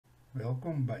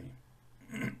Welkom by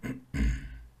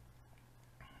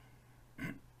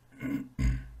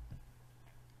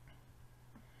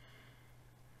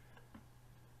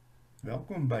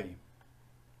Welkom by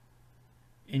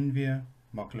NW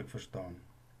maklik verstaan.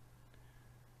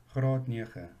 Graad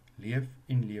 9 Leef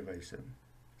en leefwyse.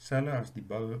 Selle as die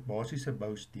basiese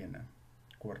boustene.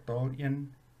 Kwartaal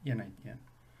 1 eenheid 1.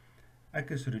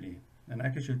 Ek is Rudy en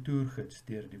ek is jou toergids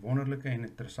deur die wonderlike en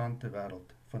interessante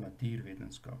wêreld van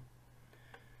natuurwetenskap.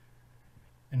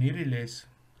 In hierdie les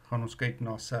gaan ons kyk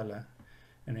na selle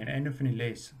en aan die einde van die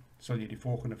les sal jy die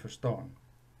volgende verstaan.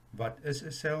 Wat is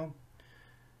 'n sel?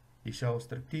 Die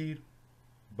selstruktuur,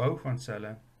 bou van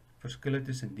selle, verskille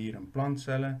tussen dier- en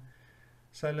plantselle,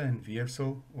 selle in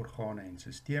weefsel, organe en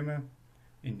sisteme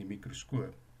en die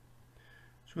mikroskoop.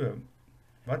 So,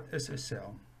 wat is 'n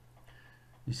sel?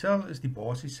 Die sel is die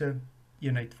basiese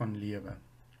eenheid van lewe.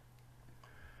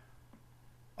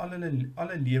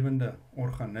 Alle lewende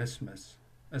organismes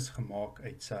is gemaak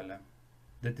uit selle.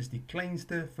 Dit is die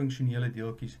kleinste funksionele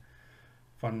deeltjies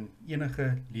van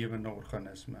enige lewende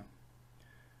organisme.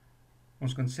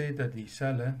 Ons kan sê dat die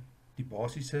selle die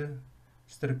basiese,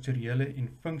 strukturele en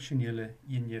funksionele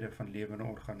eenhede van lewende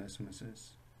organismes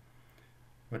is.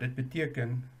 Wat dit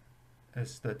beteken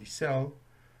is dat die sel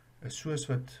is soos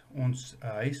wat ons 'n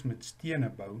huis met stene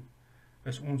bou,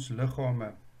 is ons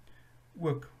liggame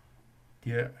ook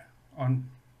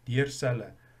deur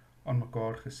selle aan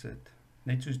mekaar gesit.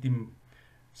 Net soos die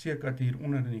seekat hier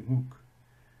onder in die hoek,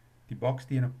 die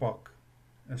bakstene pak,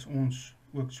 is ons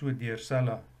ook so deur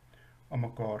selle aan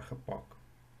mekaar gepak.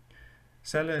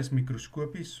 Selle is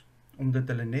mikroskopies, omdat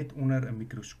hulle net onder 'n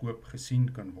mikroskoop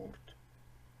gesien kan word.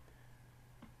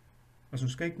 As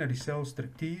ons kyk na die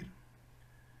selstruktuur,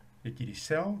 het jy die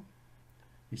sel.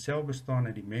 Die sel bestaan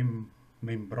uit die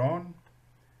membraan,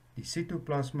 die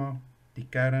sitoplasma, die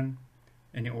kern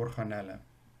en die organelle.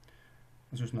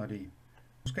 As ons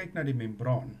kyk na die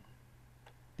membraan.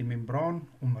 Die membraan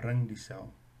omring die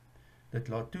sel. Dit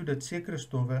laat toe dat sekere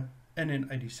stowwe in en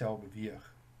uit die sel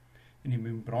beweeg. En die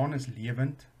membraan is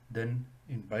lewend, dun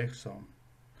en buigsaam.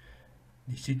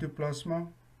 Die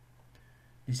sitoplasma.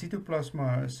 Die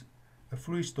sitoplasma is 'n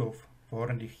vloeistof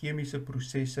waarin die chemiese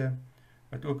prosesse,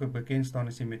 wat ook bekend staan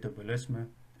as die metabolisme,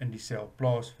 in die sel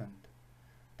plaasvind.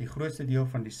 Die grootste deel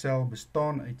van die sel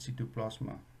bestaan uit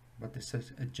sitoplasma, wat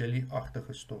 'n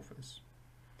jelly-agtige stof is.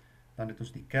 Dan het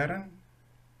ons die kern.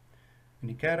 En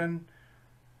die kern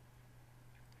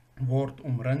word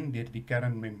omring deur die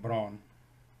kernmembraan.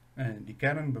 En die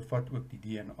kern bevat ook die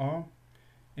DNA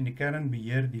en die kern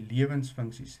beheer die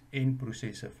lewensfunksies en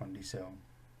prosesse van die sel.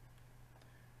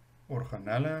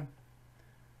 Organelle.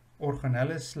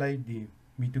 Organelle sluit die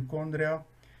mitokondria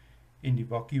en die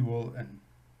vakuool in.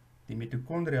 Die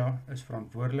mitokondria is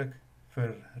verantwoordelik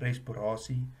vir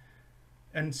respirasie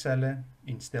in selle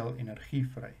en stel energie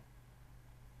vry.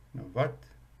 Nou wat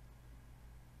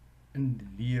in die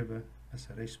lewe is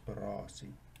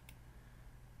respirasie?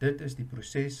 Dit is die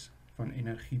proses van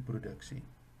energieproduksie.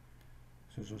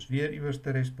 Soos ons weer iewers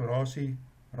te respirasie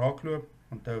raakloop,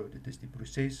 onthou, dit is die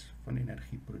proses van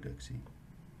energieproduksie.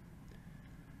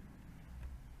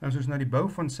 As ons na die bou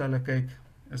van selle kyk,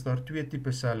 is daar twee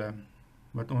tipe selle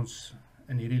wat ons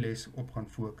in hierdie les op gaan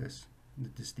fokus.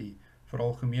 Dit is die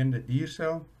veralgemeende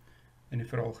diersel en die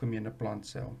veralgemeende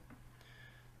plantsel.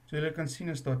 So julle kan sien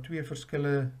is daar twee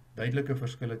duidelike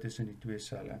verskille tussen die twee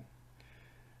selle.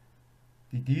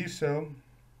 Die diersel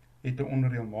het 'n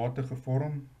onreëlmatige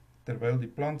vorm, terwyl die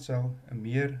plantsel 'n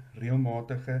meer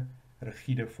reëlmatige,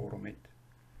 rigiede vorm het.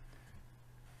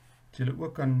 Wat julle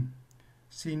ook kan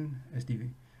sien is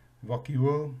die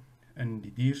vakuool in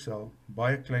die diersel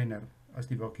baie kleiner as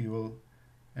die vakuool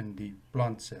in die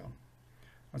plantsel.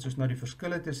 As ons na die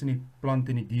verskille tussen die plant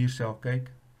en die diersel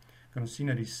kyk, kan ons sien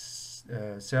dat die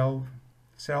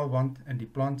selwand in die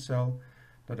plantsel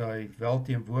dat hy wel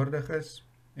teenwoordig is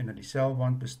en dat die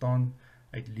selwand bestaan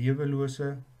uit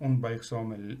lewelose,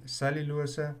 onbuigsame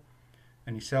cellulose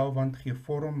en die selwand gee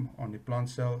vorm aan die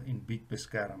plantsel en bied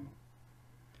beskerming.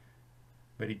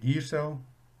 By die diersel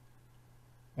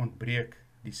ontbreek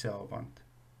die selwand.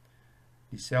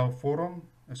 Die selvorm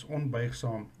is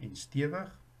onbuigsaam en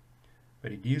stewig. By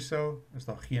die diersel is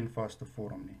daar geen vaste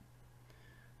vorm nie.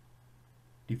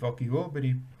 Die vakuool by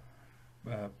die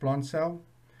plantsel,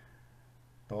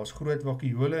 daar is groot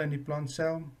vakuole in die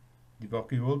plantsel. Die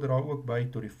vakuool dra ook by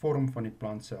tot die vorm van die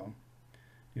plantsel.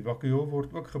 Die vakuool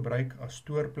word ook gebruik as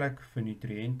stoorplek vir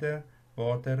nutriënte,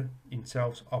 water en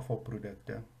selfs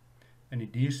afvalprodukte. In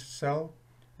die diersel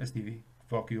is die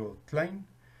vakuool klein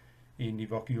en die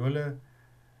vakuole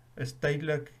is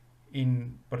tydelik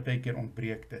en partykeer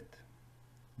ontbreek dit.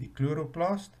 Die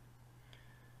chloroplast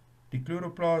Die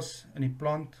chloroplaas in die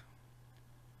plant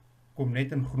kom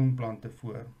net in groenplante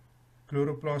voor.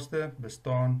 Chloroplaste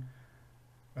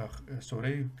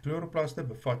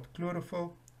bevat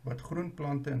chlorofil wat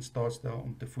groenplante in staat stel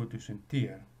om te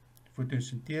fotosinteer.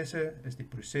 Fotosintese is die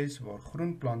proses waar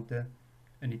groenplante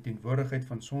in die teenwoordigheid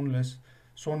van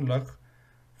sonlig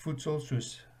voedsel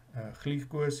soos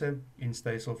glikose en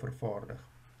stysel vervaardig.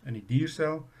 In die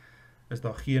diersel is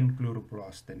daar geen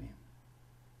chloroplaste nie.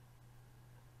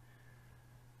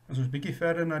 As ons bietjie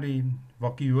verder na die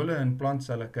vakuole in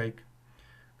plantselle kyk,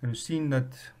 kan ons sien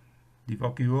dat die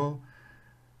vakuool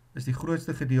is die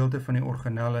grootste gedeelte van die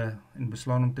organelle en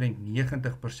beslaan omtrent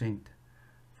 90%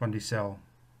 van die sel.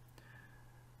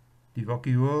 Die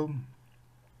vakuool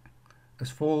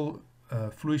is vol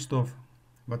vloeistof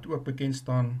wat ook bekend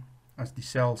staan as die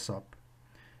selsap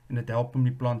en dit help om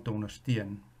die plant te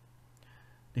ondersteun.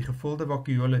 Die gevulde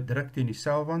vakuole druk teen die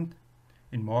selwand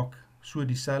en maak so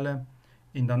die selle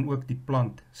en dan ook die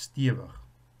plant stewig.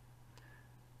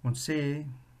 Ons sê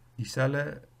die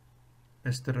selle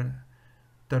is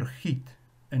tergiet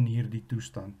in hierdie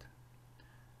toestand.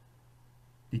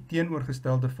 Die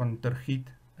teenoorgestelde van tergiet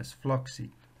is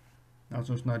flaksiet. As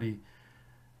ons na die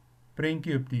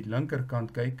prentjie op die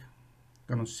linkerkant kyk,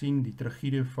 kan ons sien die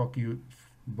tergiete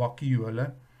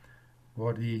vakuole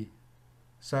waar die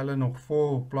selle nog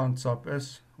vol plantsap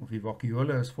is, of die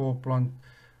vakuole is vol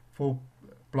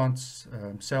plants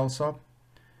selsap,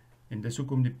 en dis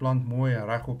hoekom die plant mooi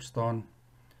regop staan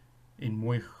en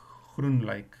mooi groen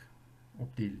lyk.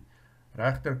 Op die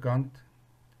regterkant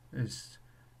is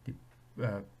die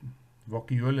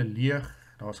vakuole leeg,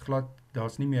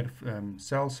 daar's nie meer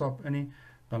selsap in nie,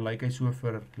 dan lyk hy so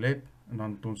verlep en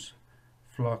dan het ons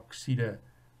flaksiede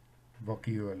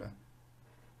vakuole.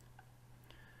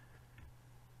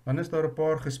 Dan is daar 'n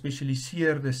paar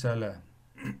gespesialiseerde selle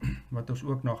wat ons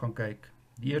ook na gaan kyk.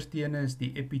 Die eerste ene is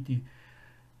die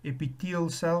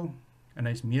epiteelsel en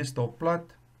hy is meestal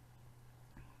plat.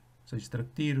 Sy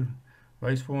struktuur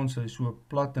wys vir ons, hy is so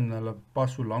plat en hulle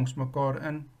pas so langs mekaar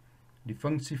in. Die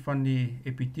funksie van die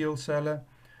epiteelselle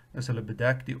is hulle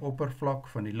bedek die oppervlak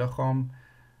van die liggaam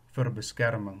vir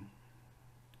beskerming.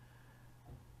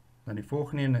 Dan die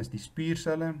volgende een is die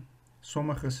spierselle.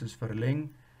 Sommiges is verleng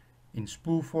en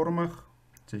spoelvormig.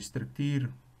 Sy struktuur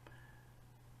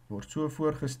word so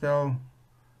voorgestel,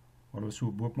 waar hulle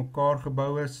so boop mekaar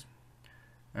gebou is.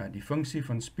 Die funksie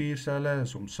van spierselle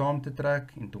is om saam te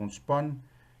trek en te ontspan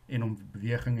en om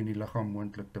beweging in die liggaam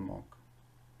moontlik te maak.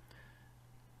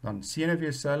 Dan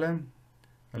senuweeselle,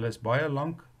 hulle is baie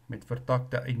lank met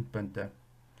vertakte eindpunte.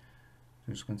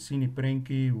 So ons kan sien die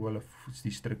prentjie hoe hulle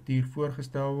die struktuur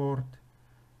voorgestel word.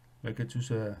 Lyk dit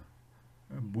soos 'n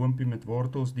boompie met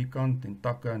wortels die kant en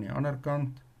takke aan die ander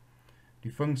kant.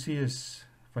 Die funksie is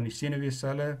van die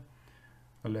senuweeselle,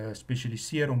 hulle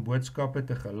spesialiseer om boodskappe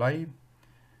te gelei,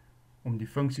 om die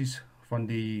funksies van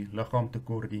die liggaam te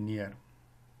koördineer.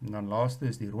 En dan laaste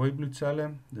is die rooi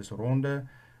bloedselle, dis ronde,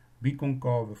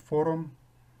 bikonkave vorm.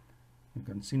 Jy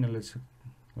kan sien hulle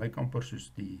lyk amper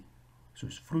soos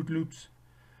Fruit Loops.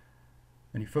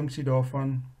 En die funksie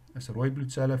daarvan is rooi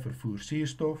bloedselle vervoer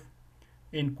suurstof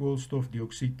en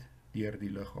koolstofdioksied deur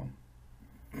die liggaam.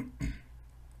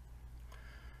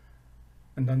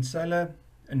 En dan selle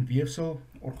in weefsel,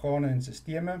 organe en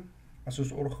sisteme. As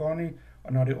ons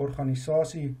na die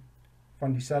organisasie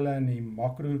van die selle in die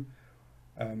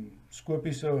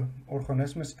makroskopiese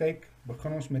organismes kyk,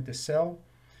 begin ons met 'n sel.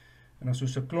 En as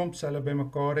ons 'n klomp selle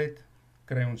bymekaar het,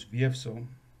 kry ons weefsel.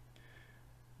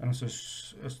 En as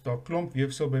daar 'n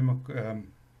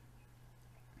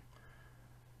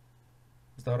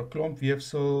klomp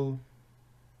weefsel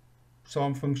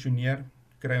saam funksioneer,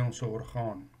 kry ons 'n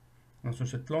orgaan. En as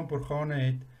ons 'n klomp organe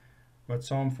het wat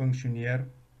saam funksioneer,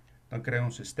 dan kry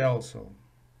ons 'n stelsel.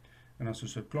 En as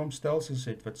ons 'n klomp stelsels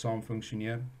het wat saam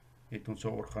funksioneer, het ons 'n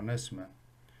organisme.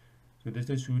 So dit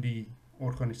is hoe die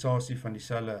organisasie van die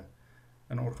selle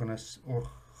in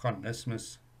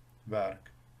organismes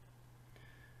werk.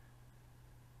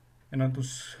 En dan het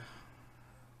ons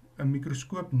 'n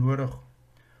mikroskoop nodig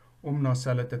om na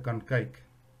selle te kan kyk.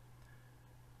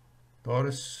 Daar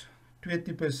is twee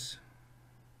tipes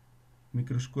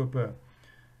mikroskope.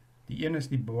 Die een is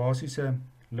die basiese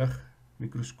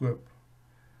ligmikroskoop,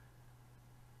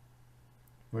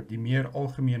 wat die meer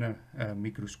algemene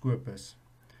mikroskoop is.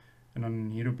 En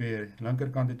dan hier op die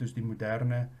linkerkant het ons die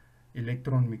moderne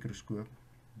elektronmikroskoop.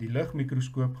 Die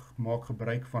ligmikroskoop maak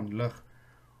gebruik van lig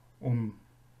om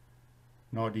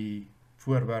na die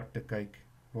voorwerp te kyk,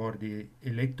 waar die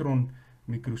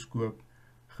elektronmikroskoop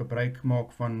gebruik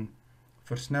maak van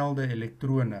versnelde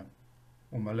elektrone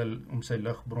om sy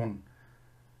ligbron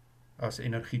as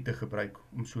energie te gebruik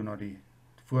om so na die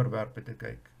voorwerpe te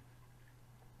kyk.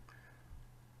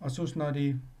 As ons na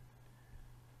die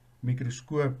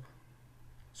mikroskoop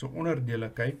se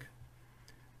onderdele kyk,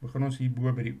 begin ons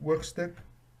hierbo by die oogstuk.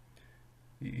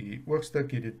 Die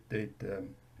oogstuk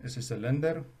is 'n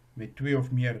silinder met 2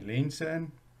 of meer lense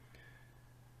in.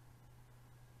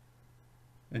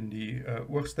 En die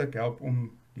oogstuk help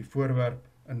om die voorwerp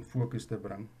in fokus te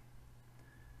bring.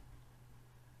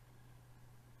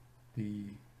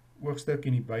 Die oogstuk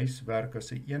en die buis werk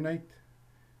as 'n eenheid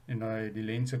en die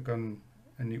lense kan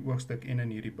in die oogstuk en in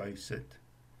hierdie buis sit.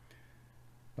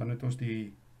 Dan het ons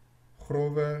die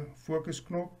grove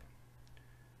fokusknop.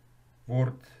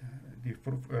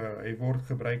 Hy word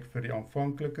gebruik vir die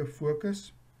aanvanklike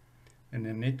fokus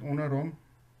en net onder hom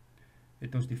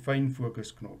het ons die fyn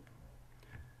fokusknop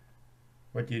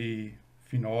wat jy die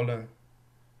finale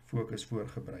fokus voor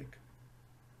gebruik.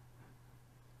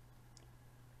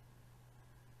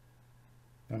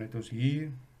 Dan het ons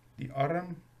hier die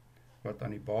arm wat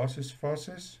aan die basis vas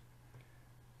is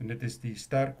en dit is die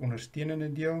sterk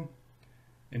ondersteunende deel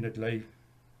en dit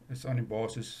is aan die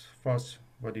basis vas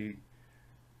wat die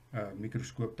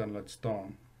mikroskoop dan laat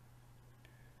staan.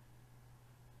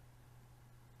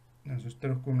 En as ons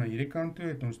terugkom na hierdie kant toe,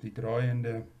 het ons die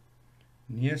draaiende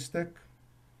neustuk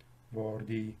waar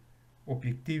die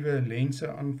objektiewe lense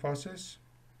aan vas is.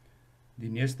 Die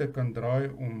neustuk kan draai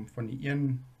om van die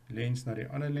een lens na die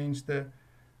ander lens te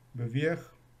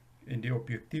beweeg en die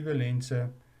objektiewe lense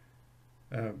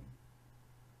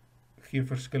gee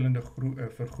verskillende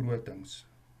vergrotings.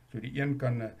 So die een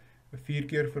kan 'n 4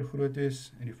 keer vergroot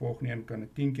wees en die volgende een kan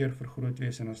 'n 10 keer vergroot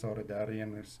wees en as daar 'n derde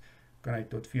een is, kan hy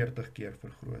tot 40 keer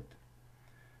vergroot.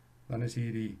 Dan is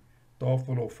hier die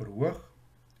tafel of verhoog.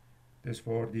 Dis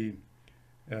waar die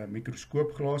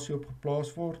mikroskoopglasie op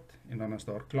geplaas word en dan is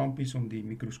daar klampies om die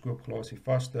mikroskoopglasie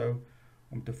vas te hou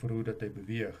om te verhoed dat hy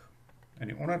beweeg. Aan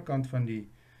die onderkant van die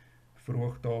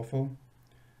verhoogtafel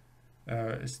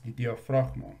is die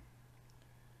diafragma.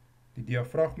 Die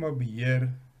diafragma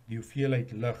beheer die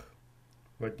hoeveelheid lig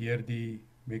wat deur die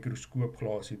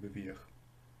mikroskoopglasie beweeg.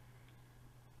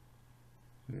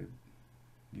 So,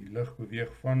 die lig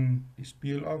beweeg van die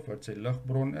spieël af wat sy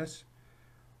ligbron is,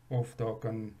 of daar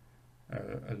kan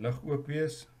 'n lig ook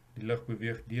wees. Die lig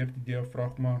beweeg deur die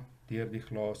diafragma, deur die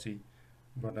glasie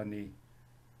wat dan die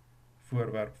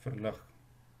voorwerp verlig.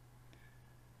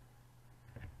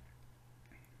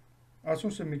 As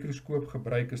ons 'n mikroskoop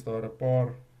gebruik, is daar 'n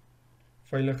paar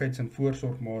veiligheids- en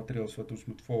voorsorgmaatreëls wat ons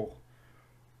moet volg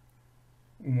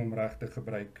om hom reg te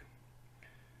gebruik.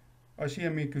 As jy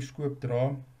 'n mikroskoop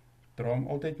dra hom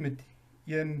altyd met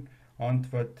een hand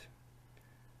wat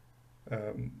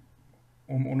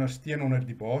om ondersteun onder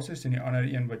die basis en die ander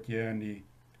een wat jy in die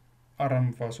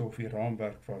arm vashou of die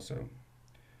raamwerk vashou.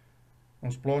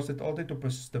 Ons plaas dit altyd op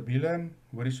 'n stabiele,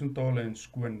 horisontale en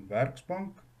skoon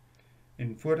werksbank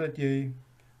en voordat jy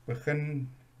begin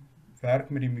werk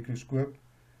met die mikroskoop,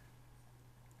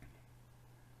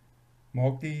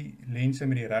 maak die lense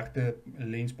met die regte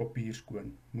lenspapier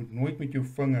skoon. Moet nooit met jou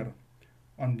vinger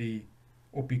aan die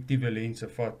objektiewe lense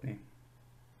vat nie.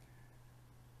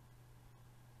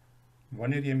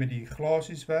 Wanneer jy met die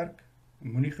glasies werk,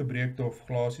 moenie gebreekte of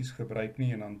glasies gebruik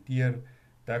nie en hanteer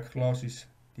dekglasies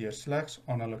deur slegs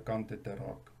aan hulle kante te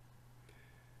raak.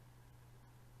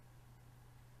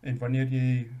 En wanneer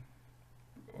jy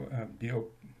die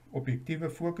objektiewe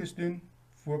fokus doen,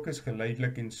 fokus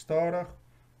geleidelik en stadig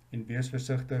en wees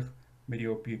versigtig met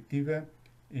die objektiewe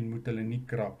en moet hulle nie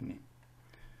krap nie.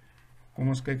 Kom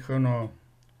ons kyk gou na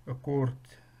 'n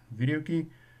kort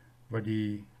videoetjie wat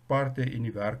die parte en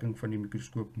die werking van die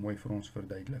mikroskoop mooi vir ons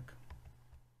verduidelik.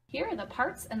 Here are the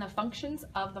parts and the functions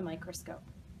of the microscope.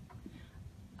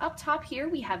 Up top here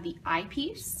we have the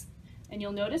eyepiece, and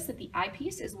you'll notice that the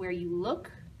eyepiece is where you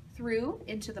look through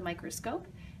into the microscope,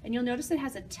 and you'll notice it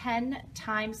has a 10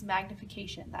 times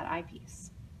magnification, that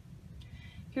eyepiece.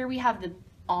 Here we have the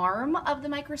arm of the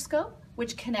microscope,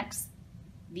 which connects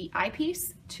the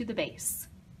eyepiece to the base.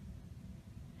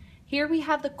 Here we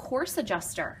have the course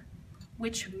adjuster,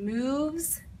 which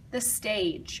moves the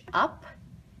stage up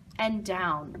and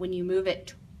down. When you move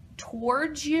it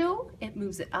towards you, it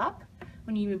moves it up.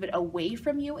 When you move it away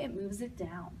from you, it moves it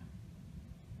down.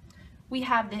 We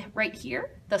have right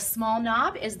here, the small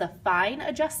knob is the fine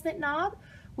adjustment knob,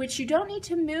 which you don't need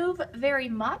to move very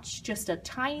much, just a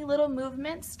tiny little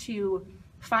movements to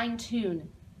fine tune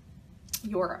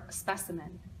your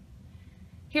specimen.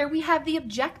 Here we have the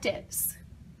objectives.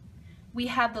 We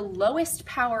have the lowest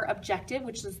power objective,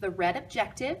 which is the red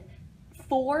objective,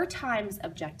 4 times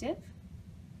objective.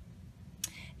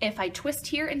 If I twist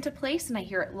here into place and I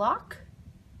hear it lock,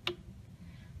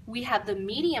 we have the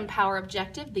medium power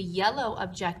objective, the yellow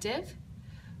objective,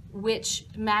 which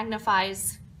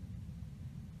magnifies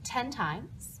 10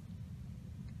 times.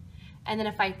 And then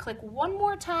if I click one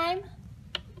more time,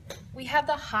 we have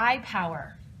the high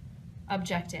power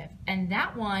objective, and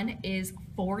that one is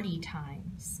 40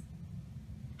 times.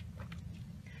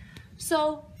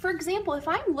 So, for example, if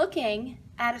I'm looking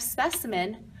at a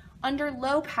specimen under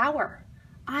low power,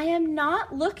 I am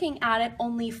not looking at it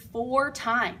only 4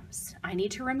 times. I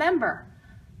need to remember,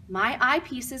 my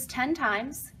eyepiece is 10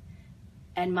 times,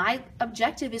 and my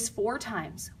objective is 4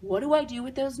 times. What do I do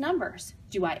with those numbers?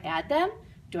 Do I add them?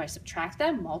 Do I subtract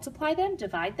them, multiply them,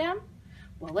 divide them?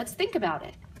 Well, let's think about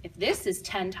it. If this is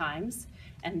 10 times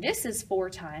and this is 4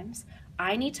 times,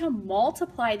 I need to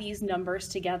multiply these numbers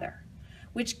together,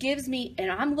 which gives me,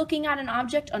 and I'm looking at an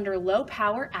object under low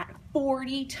power at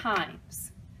 40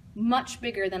 times, much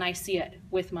bigger than I see it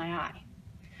with my eye.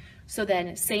 So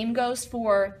then same goes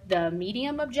for the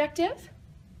medium objective,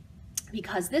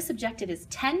 because this objective is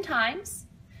 10 times,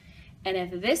 and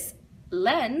if this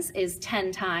lens is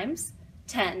 10 times,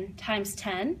 10 times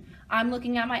 10, I'm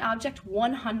looking at my object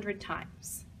 100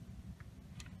 times.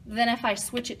 Then if I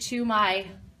switch it to my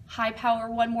high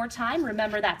power one more time,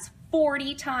 remember that's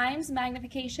 40 times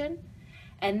magnification.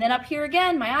 And then up here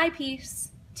again, my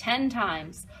eyepiece, 10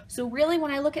 times. So really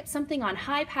when I look at something on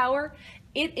high power,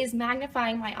 it is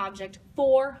magnifying my object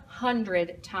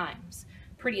 400 times.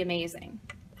 Pretty amazing.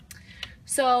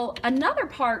 So another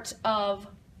part of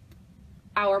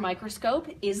our microscope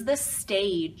is the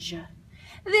stage.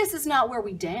 This is not where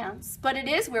we dance, but it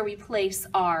is where we place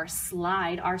our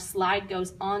slide. Our slide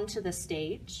goes onto the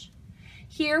stage.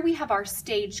 Here we have our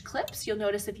stage clips. You'll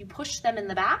notice if you push them in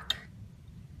the back,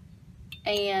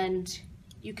 and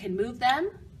you can move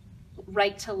them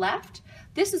right to left.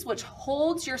 This is what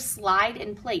holds your slide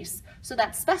in place, so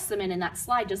that specimen in that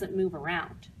slide doesn't move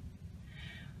around.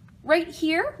 Right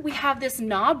here, we have this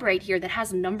knob right here that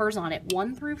has numbers on it,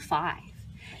 1 through 5.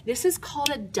 This is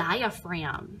called a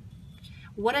diaphragm.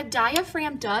 What a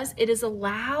diaphragm does, it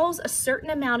allows a certain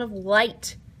amount of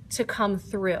light to come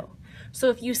through. So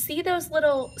if you see those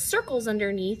little circles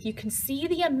underneath, you can see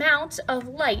the amount of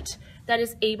light that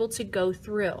is able to go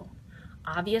through.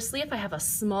 Obviously, if I have a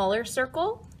smaller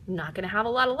circle, I'm not going to have a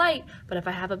lot of light, but if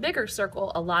I have a bigger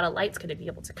circle, a lot of light's going to be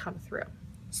able to come through.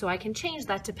 So I can change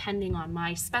that depending on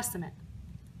my specimen.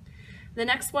 The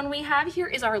next one we have here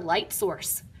is our light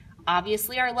source.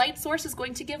 Obviously, our light source is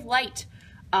going to give light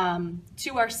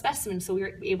to our specimen so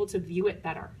we're able to view it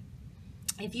better.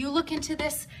 If you look into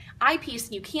this eyepiece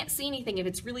and you can't see anything, if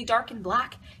it's really dark and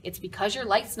black, it's because your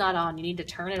light's not on. You need to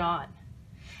turn it on.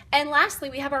 And lastly,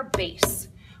 we have our base,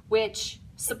 which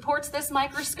supports this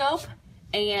microscope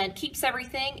and keeps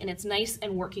everything in its nice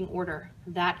and working order.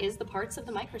 That is the parts of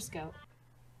the microscope.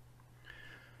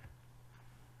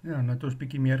 Ja, nou het ons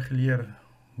bietjie meer geleer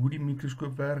hoe die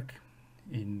mikroskoop werk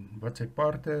en wat sy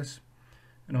parte is.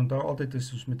 En onthou altyd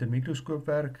as ons met 'n mikroskoop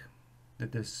werk,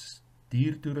 dit is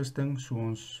diertoerusting, so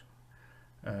ons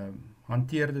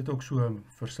hanteer dit ook so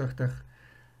versigtig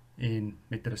en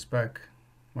met respek,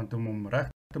 want om hom reg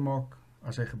te maak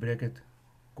as hy gebreek het,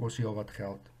 kos heel wat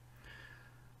geld.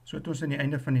 So het ons aan die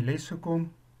einde van die les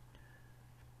gekom.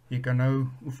 Jy kan nou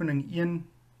oefening 1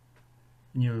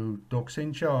 in jou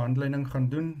DocScientia handleiding gaan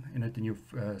doen en dit in jou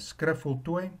skrif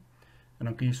voltooi, en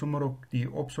dan kan jy sommer ook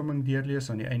die opsomming deurlees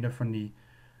aan die einde van die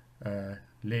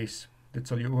les. Dit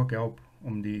sal jou ook help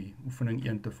om die oefening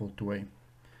 1 te voltooi.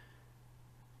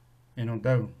 En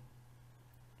onthou,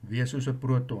 wees soos 'n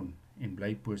proton en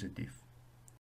bly positief.